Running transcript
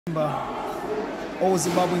All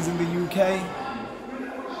Zimbabweans in the UK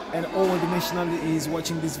and all the nationalities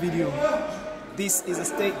watching this video. This is a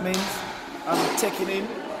statement I'm taking in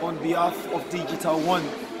on behalf of Digital One.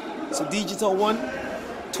 So Digital One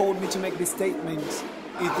told me to make this statement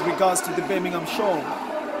in regards to the Birmingham show.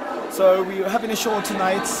 So we are having a show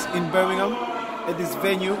tonight in Birmingham at this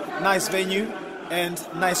venue, nice venue and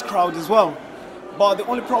nice crowd as well. But the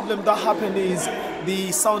only problem that happened is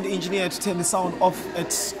the sound engineer had to turn the sound off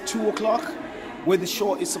at 2 o'clock, where the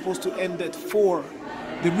show is supposed to end at 4.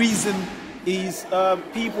 The reason is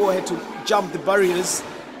people had to jump the barriers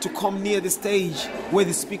to come near the stage where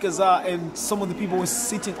the speakers are, and some of the people were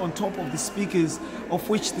sitting on top of the speakers, of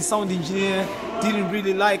which the sound engineer didn't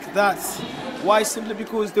really like that. Why? Simply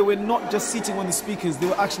because they were not just sitting on the speakers, they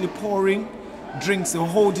were actually pouring drinks, they were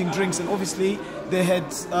holding drinks, and obviously they had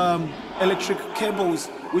electric cables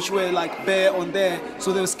which were like bare on there,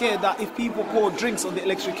 so they were scared that if people pour drinks on the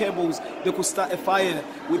electric cables they could start a fire,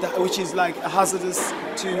 which is like hazardous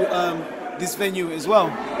to this venue as well.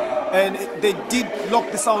 And they did lock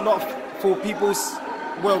the sound off for people's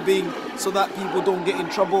well-being, so that people don't get in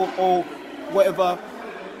trouble or whatever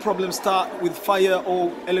problems start with fire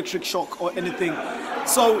or electric shock or anything.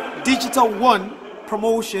 So Digital One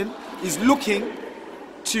promotion is looking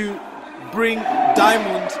to bring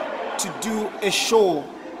Diamond to do a show,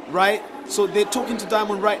 right? So they're talking to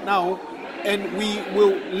Diamond right now, and we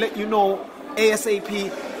will let you know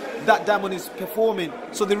ASAP that Diamond is performing.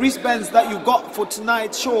 So the wristbands that you got for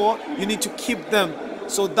tonight's show, you need to keep them,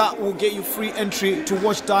 so that will get you free entry to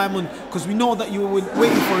watch Diamond, because we know that you were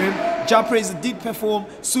waiting for him. Japraise did perform,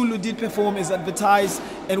 Sulu did perform as advertised,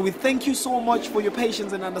 and we thank you so much for your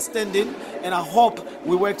patience and understanding, and I hope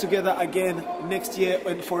we work together again next year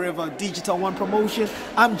and forever. Digital One promotion.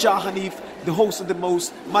 I'm Jah Hanif, the host of the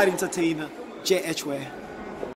most, mighty entertainer, JH Ware.